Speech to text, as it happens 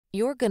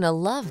You're gonna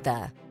love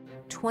the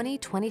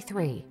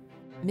 2023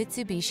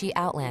 Mitsubishi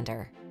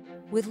Outlander.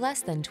 With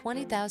less than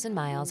 20,000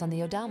 miles on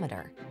the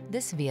odometer,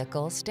 this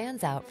vehicle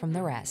stands out from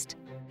the rest.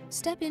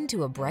 Step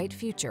into a bright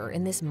future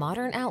in this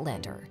modern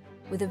Outlander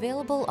with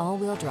available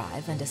all-wheel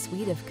drive and a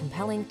suite of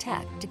compelling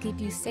tech to keep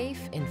you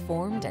safe,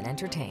 informed, and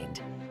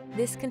entertained.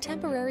 This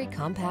contemporary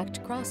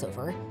compact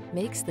crossover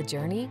makes the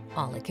journey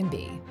all it can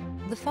be.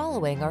 The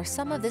following are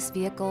some of this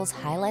vehicle's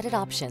highlighted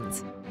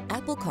options: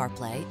 Apple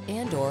CarPlay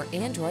and/or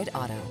Android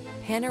Auto,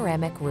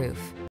 panoramic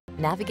roof,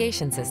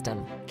 navigation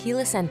system,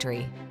 keyless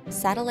entry,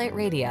 satellite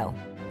radio,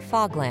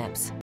 fog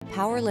lamps,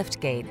 power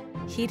liftgate,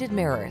 heated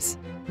mirrors,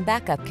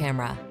 backup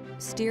camera,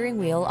 steering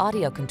wheel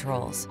audio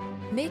controls.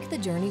 Make the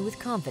journey with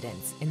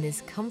confidence in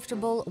this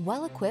comfortable,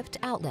 well-equipped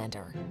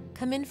Outlander.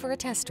 Come in for a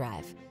test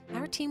drive.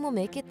 Our team will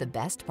make it the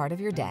best part of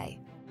your day.